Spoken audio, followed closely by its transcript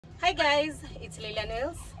Hi guys, it's Leila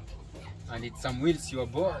Nails. And it's Sam Wills, your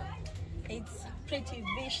boy. It's Pretty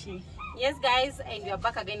Vishy. Yes guys, and we are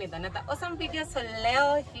back again with another awesome video. So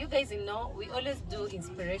leo, you guys know, we always do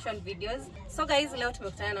inspiration videos. So guys, leo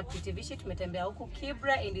tumekutana na Pretty Vishy, tumetembea huku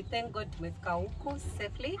Kibra, and thank God tumefika huku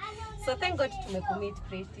safely. So thank God tumekumit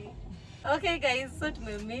Pretty. Okay guys, so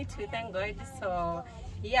tumemit, we thank God. So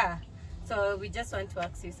yeah, so we just want to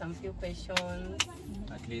ask you some few questions.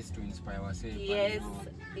 At least to inspire ourselves. Yes,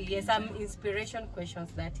 some inspiration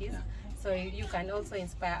questions, that is. Yeah. So you can also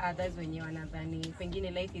inspire others when you wanadhani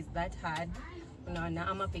pengine life is that hard, unaona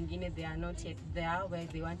ama pengine they are not yet there where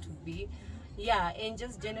they want to be. Yeah, and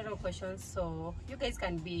just general questions so you guys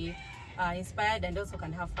can be inspired and also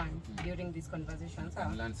can have fun during these conversations.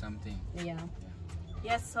 And learn something. Yeah.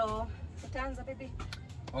 Yes, so utaanza baby.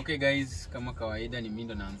 Okay guys, kama kawaida ni mimi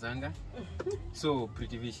ndo naanzanga. So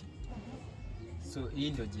Pretty Vishy. So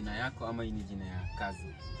hii ndo jina yako ama hii ni jina ya kazi?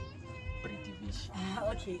 Pretty Vishy.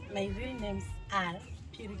 Okay, my real names are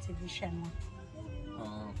Pretty Vishy.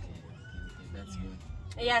 Oh, okay, that's good.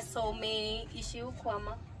 Yeah, so umeishi huko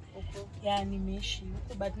ama huko? Yeah, nimeishi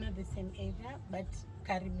huko but not the same area, but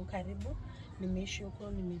karibu. Nimeishi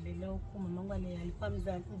huko, nimelelewa huko. Mamangu alikuwa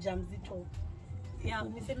mjamzito. Yeah,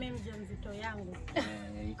 niseme mjamzito yangu.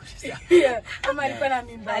 Iko sawa. Yeah, ama alikuwa na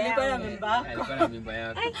mimba. Alikuwa na mimba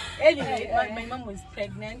yako. Anyway, my mom was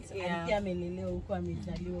pregnant. Alikuwa amelelewa huko,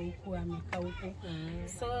 amezaliwa huko, amekaa huko.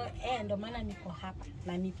 So, ndo maana niko hapa.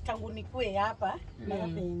 Na tangu nikue hapa, na hapa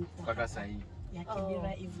niko. Mpaka sasa hivi. Ya Kibera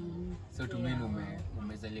hivi. So tumeni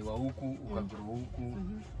umezaliwa huku, ukagrow huku.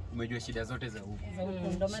 Umejua shida zote za huku.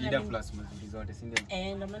 Shida plus mazuri zote, si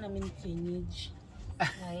ndio? Ndo maana mimi ni kienyeji.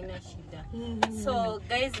 Haina shida. So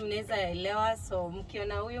guys, mnaweza elewa, so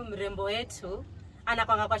mkiona huyu mrembo wetu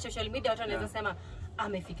anakwanga kwa social media, watu wanaweza sema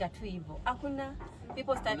amefika tu hivyo. Hakuna,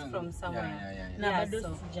 people start from somewhere. Na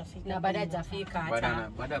bado sijafika. Na bado hajafika hata.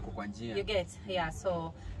 Baada ya kwa njia. You get? Yeah,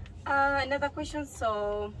 so another question,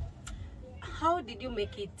 so how did you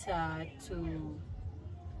make it to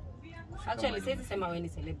actually say sema wewe ni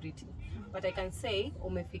celebrity, but I can say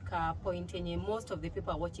umefika point yenye most of the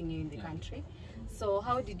people are watching you in the country. So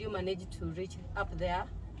how did you manage to reach up there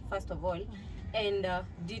first of all, and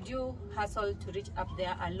did you hustle to reach up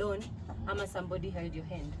there alone ama somebody held your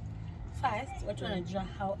hand? First, watu wanajua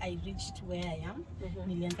how I reached where I am.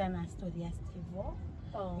 Nilianza na story ya stivo.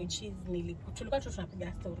 Which is tulikuwa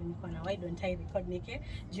tunapiga story, niko na why don't I record nike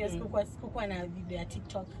just sikuwa na video ya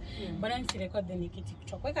TikTok. Bwana nisi record the nike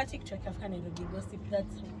TikTok. Weka TikTok Africa Nairobi gossip,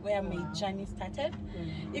 that's where my journey started.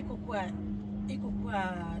 Ikukuwa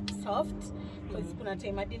soft because kuna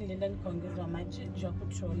time hadi nilienda nikaongezwa maji juu ya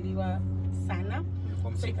kutroliwa sana.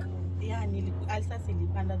 Yeah, alsas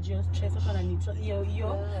ilipanda juu stress watu wananitroll hiyo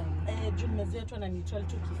juu mezetu wananitroll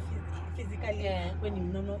tu physically when you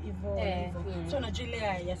know hivyo. So unajua ile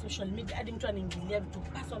ya social media hadi mtu anaingilia vitu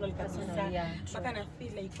personal kabisa mpaka na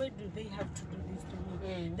feel like why do they have to do this to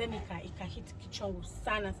me. Then ika hit kichongo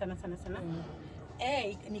sana.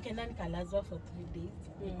 Nikaenda nikalazwa for 3 days,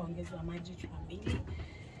 nikaongezwa maji chupa 2.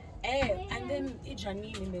 And then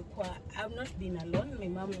journey nimekuwa, I've not been alone. My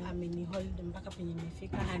mom amenihold mpaka penye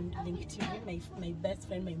nimefika, and Link TV, my best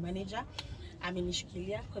friend, my manager,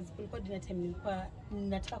 amenishikilia because kulikuwa dina time nilikuwa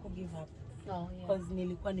nataka ku give up. Because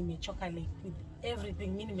nilikuwa nimechoka like with everything,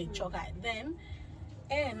 mimi nimechoka. Then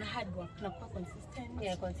hard work na kuwa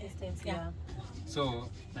consistent. Yeah. So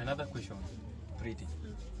another question, Pretty.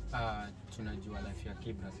 Tunajua life ya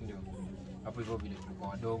Kibra, si ndio? Hapo hivyo vile tulikuwa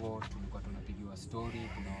wadogo, tulikuwa tunapigiwa story,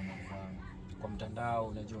 tunaona kwa mtandao,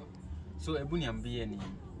 unajua. So hebu niambie, ni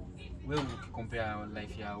wewe ukicompare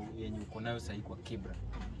life ya yenye uko nayo sasa kwa Kibra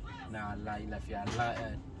na life ya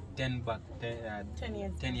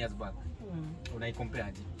 10 years back, unaicompare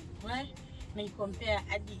aje? Na compare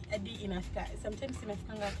hadi inafika sometimes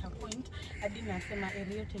inafikanga at a point hadi nasema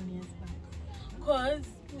area 10 years back. Because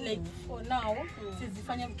like for now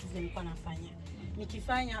sizifanya vitu nilikuwa nafanya.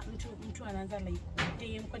 Nikifanya mtu anaanza like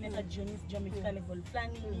DM kwa nenda jioni sijui amefika level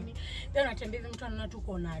fulani nini. Then unatembea mtu anaona tu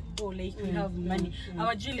kuna do like you have money.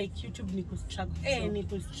 Hawajui like YouTube ni kustruggle. Ni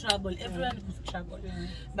kustruggle. Everyone ni kustruggle.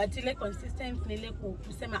 But ile consistent ni ile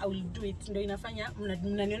kusema I will do it ndio inafanya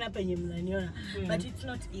mnaniona penye mnaniona. But it's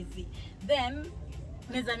not easy. Then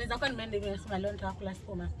naweza kwa nimeenda hivi nasema leo nitakula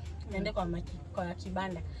sukuma. niende kwa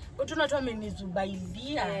kibanda. Watu watu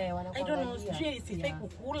wamenizubailia. I don't know, sijui sifai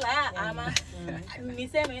kukula ama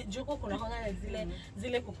niseme juko kuna honga na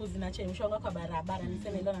zile kuku zinachemshwa kwa barabara.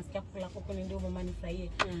 Niseme leo nasikia kukula kuku ndio mama nifurahie.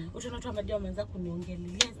 Watu watu ambao wameanza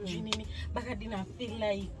kuniongelea sijui nini mpaka dina feel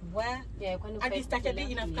like hadi started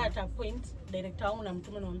inafika at a point director wangu na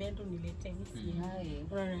mtume naomba ndo niletee misi.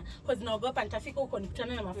 Unaona? Cause naogopa nitafika huko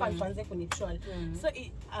nikutane na mafans tuanze kunitroll. So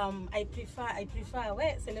I prefer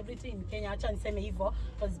we celebrity in Kenya, acha niseme hivyo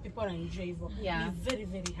because people enjoy hivyo. It's very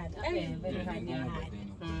very hard.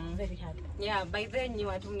 Very hard. Yeah, by then you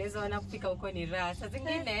watu mnaweza wana kufika huko ni raha. Saa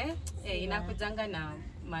zingine inakujanga na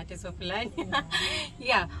mateso fulani.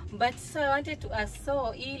 Yeah, but so I wanted to ask,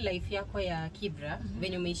 so hii life yako ya Kibra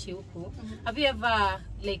venye umeishi huku, have you ever,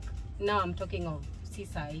 like now I'm talking of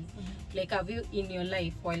Sisai, like have you in your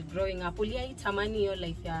life while growing up uliaitamani hiyo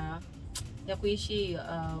life ya kuishi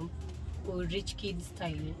rich kid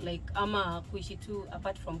style, like ama kuishi tu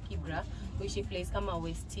apart from Kibra, kuishi place kama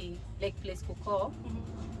West, like place uko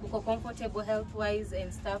comfortable health wise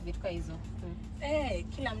and stuff vitu hizo?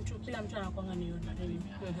 Kila mtu anakuanga ni dream.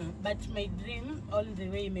 But my dream all the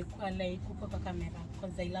way imekuwa like kuko kwa kamera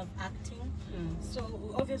because I love acting. So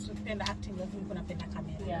obviously ukipenda acting lazima uko napenda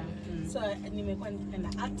kamera. So nimekuwa nikipenda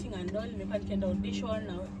acting and all, nimekuwa nikienda audition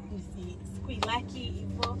na siku lucky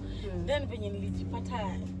hivyo. Then venye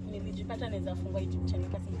nilijipata naweza fungua YouTube channel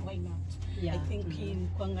kasi why not? I think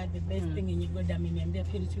ilikuwa the best thing yenye God ameniambia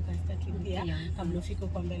pia you can start with here kabla ufike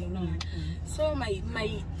kwa mbele unaona. So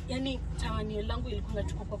my yani tamanio langu ilikuwa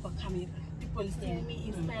tuko kwa kamera. People seeing me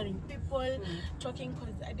inspiring people, talking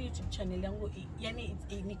cause I do YouTube channel yangu yani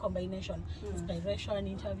it's a combination inspiration,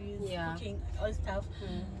 interviews, cooking, all stuff.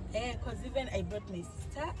 Cause even I brought my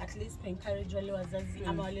sister at least to encourage wale wazazi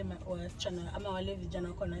ama wale wasichana ama wale vijana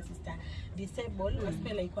wako na sister disabled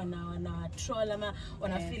wasipele like wana troll ama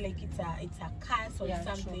wana feel like it's a curse or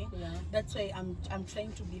something. That's why I'm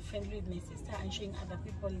trying to be friendly with my sister and showing other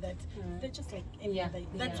people that they're just like any other.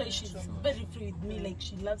 That's why she's very free with me, like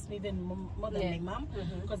she loves me even more than my mom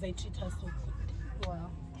because I treat her so good. Wow.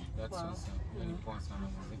 That's awesome. Poa sana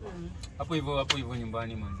mzee. Hapo hivyo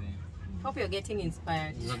nyumbani mzee. Hope you're getting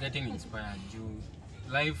inspired. You're getting inspired.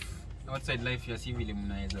 Life outside life ya si vile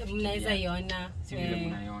mnaweza iona. Si vile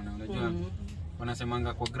mnaiona. Unajua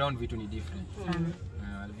wanasemanga kwa ground vitu ni different.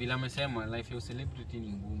 Vile amesema life ya celebrity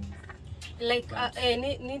ni ngumu. Like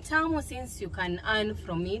ni tamu since you can earn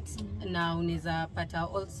from it na unaweza pata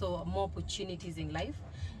also more opportunities in life,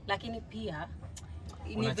 lakini pia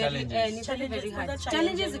ni very hard.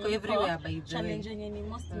 Challenges go everywhere by the way. Challenge ni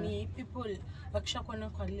mostly people wakishakuona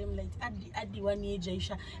kwa limelight hadi one age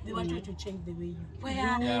aisha, they want you to change the way you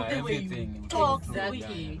wear, the way you talk,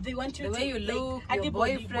 they want you the way you look, like, your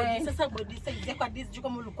boyfriend. Sasa body size kwa this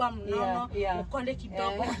kama ulikuwa mnono ukonde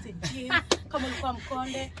kidogo gym, kama ulikuwa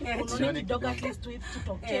mkonde unaona kidogo at least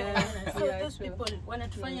tutokee. So those people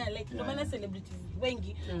wanatufanya like no maana celebrities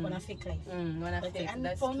wengi wana fake life.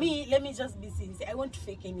 And for me, let me just be sincere, I won't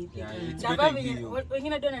fake anything.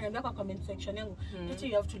 Wengine ndio wananiambia kwa comment section yangu,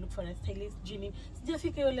 you have to look for a stylist.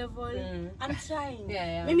 Sijafika hiyo level. I'm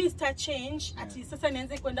trying. Mimi start change ati sasa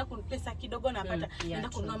nianze kwenda kunipesa kidogo napata naenda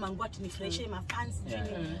kununua manguo ati nifreshe mafans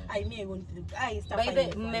I want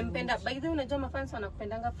mmempenda by the way. Unajua mafans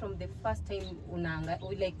wanakupendanga from the first time unaanga,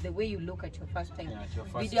 like the way you look at your first time.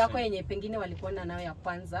 Video yako yenye pengine walikuona nayo ya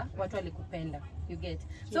kwanza watu walikupenda, you get.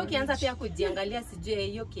 So ukianza pia kujiangalia sijui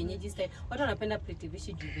hiyo kienyeji style watu wanapenda Pretty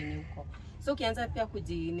Vishy juvenile huko. So ukianza pia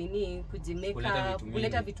kujimeka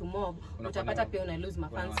kuleta vitu mob utapata pia una lose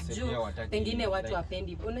mafans juu pengine watu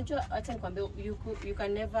wapendi. Unajua acha nikwambie you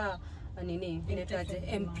can never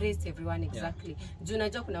impress everyone exactly. Juu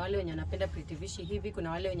unajua kuna wale wenye wanapenda Pretty Vishy hivi,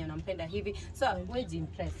 kuna wale wenye wanampenda hivi. So wewe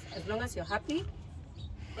impress as long as you're happy,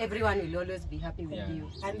 everyone will always be happy with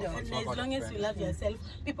you. And as long as you love yourself,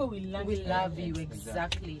 people will love you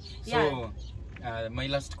exactly. So my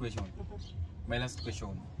last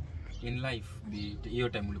question in life, hiyo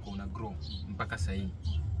time ulikuwa una grow mpaka sasa hivi,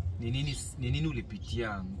 ni nini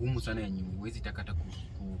ulipitia ngumu sana yenye huwezi taka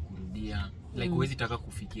kurudia, like huwezi taka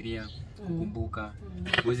kufikiria kukumbuka,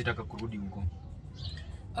 huwezi taka kurudi huko?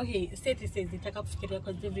 Okay, siwezi taka kufikiria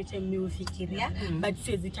because every time mimi ufikiria, but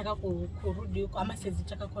siwezi taka kurudi huko ama siwezi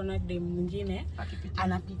taka kuona dem mwingine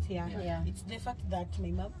anapitia. It's the fact that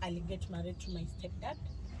my mom get married to my stepdad.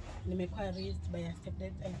 Nimekuwa raised by a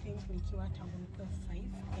stepdad, I think nikiwa tangu nikiwa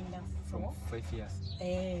 5 years.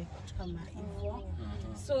 Kitu kama hivyo.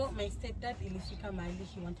 So my stepdad ilifika mahali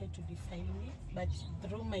he wanted to defile me, but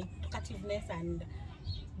through my talkativeness and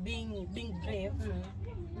being brave.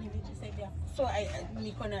 So I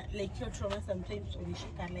niko na like your trauma sometimes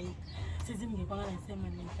ulishika like sisi mlipanga nasema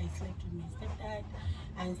like I slept with my stepdad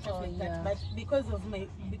and stuff like that, but because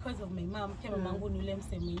of my mom, pia mamangu ni ule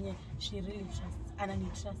msemo mwenyewe, she really anani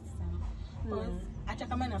trust sana. Hata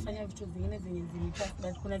kama nafanya vitu zingine zenye zinitrust,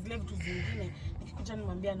 but kuna zile vitu zingine nikikuja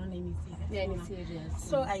nimwambia naona hii ni serious.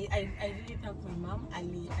 So I really thank my mom.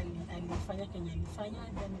 Alifanya kenye alifanya,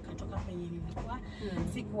 then nikatoka penye nilikuwa.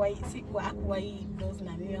 Sikuwahi dose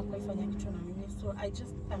na mimi, hakuifanya kitu na mimi. So I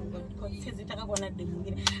just thank God because sizitaka kuona dem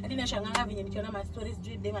mwingine. Hadi nashangaa venye nikiona ma stories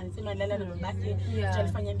juu dem anasema lala na babake,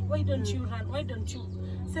 alifanya why don't you run, why don't you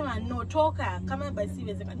sema no, toka kama basi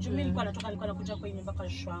iwezekana. Juu mimi nilikuwa nakuja kwa nyumba kwa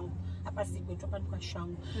shwangu hapa, siku itoka kwa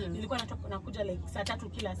shwangu. Nilikuwa nakuja like saa 3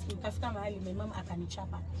 kila siku. Kafika mahali my mama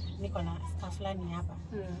akanichapa, niko na stuff fulani hapa.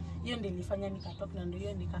 Hiyo ndio ilifanya nikatoka, na ndio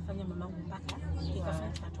hiyo nikafanya mamangu mpaka ikafanya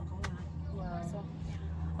nikatoka. So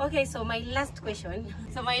okay, so my last question.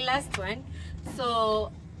 So my last one.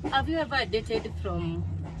 So have you ever dated from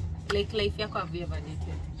like life yako, have you ever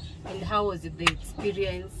dated? And how was the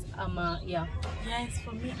experience? Yes,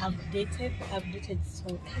 for me, I've dated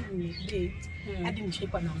so many dates. Hadi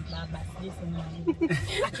nishikwa na mbaba, sijisema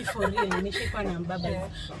aki for real, nishikwa na mbaba.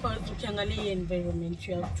 Because ukiangalia environment,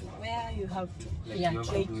 you have to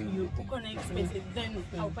like you uko na expenses, then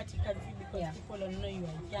haupati kazi because people don't know you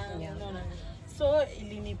are young. So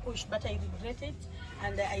ilini push, but I regret it,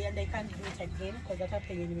 and I can't do it again because hata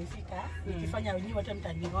penye nimefika nikifanya wenyewe wote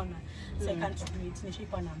mtaniona. So I can't do it.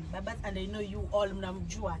 Nishikwa na mbaba, and I know you all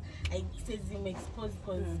mnamjua. I says him exposed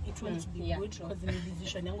because it won't be good, because ni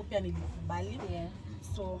decision yangu pia nilikubali.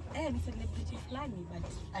 So ni celebrity fulani,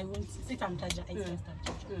 but I won't sitamtaja. I just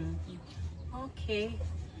tamtaja. Okay.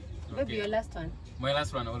 Maybe your last one. My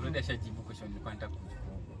last one already ashajibu question nilikuwa nataka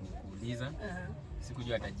kuuliza.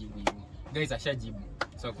 Sikujua atajibu hivyo. Guys ashajibu.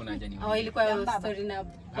 So kuna haja nione. Ilikuwa story na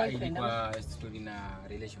boyfriend. Ilikuwa story na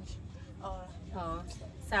relationship.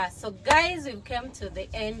 So guys, we've come to the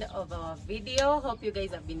end of our video. Hope you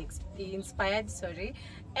guys have been inspired,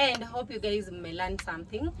 and hope you guys may learn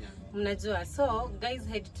something. Mnajua. So guys,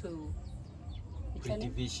 head to Pretty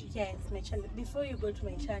Vishy. Yes, my channel. Before you go to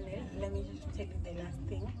my channel, let me just tell you the last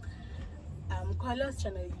thing. Kwa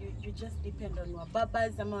channel, you just depend on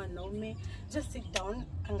wababas ama wanaume. Just sit down,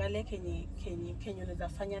 angalia kenye unaweza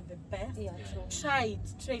fanya the best.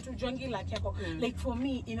 Try to join like yako. Like for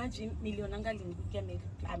me, imagine nilionanga lingukia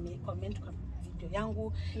ame comment kwa video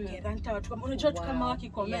yangu, geranta watu kama unajua tu kama waki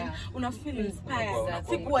comment, una feel inspired.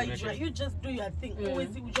 Sikuwa you just do your thing.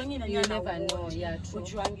 Uwezi ujangi na you never know.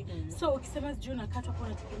 Ujuangi. So ukisema sijui unakatwa kwa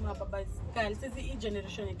nategemea babas girl. Sasa hii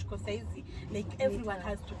generation tuko saizi, like everyone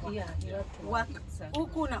has to work. You have to work.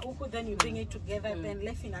 Huku na huku, then you bring it together, then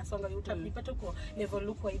life inasonga. Utapata kwa level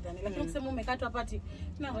huko idhani. Lakini ukisema umekatwa pati,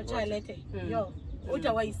 tunangoja alete.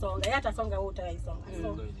 Utawahi songa. Hata songa wewe utawahi songa.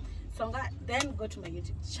 So songa, then go to my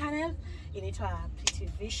YouTube channel. Inaitwa Pretty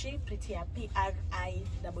Vishy, Pretty PRITTY,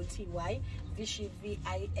 Vishy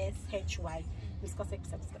VISHY.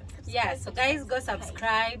 Yeah, so guys, go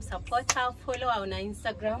subscribe, support her, follow her on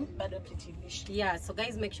Instagram. Pretty Vishy. Yeah, so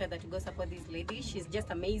guys, make sure that you go support this lady. She's just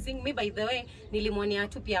amazing. Me, by the way, nilimwona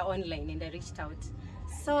tu pia online and I reached out.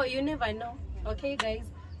 So you never know. Okay, guys.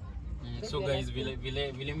 So guys,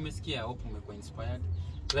 vile mmesikia, hope mmekuwa inspired.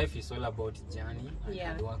 Life is all about journey and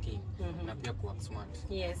hard working, na pia work smart.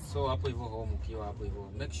 So hapo hivyo home ukiwa hapo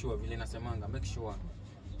hivyo, make sure vile nasemanga, make sure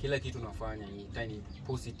kila kitu unafanya ni tiny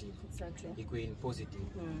positive. Ikuwe in positive.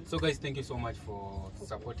 So guys, thank you so much for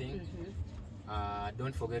supporting.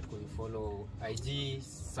 Don't forget to follow IG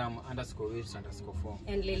sam_waves_4.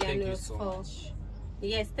 And Lilian, thank you so much.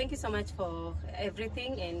 Yes, thank you so much for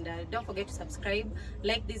everything, and don't forget to subscribe,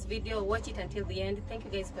 like this video, watch it until the end. Thank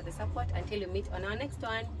you guys for the support. Until we meet on our next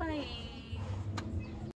one. Bye.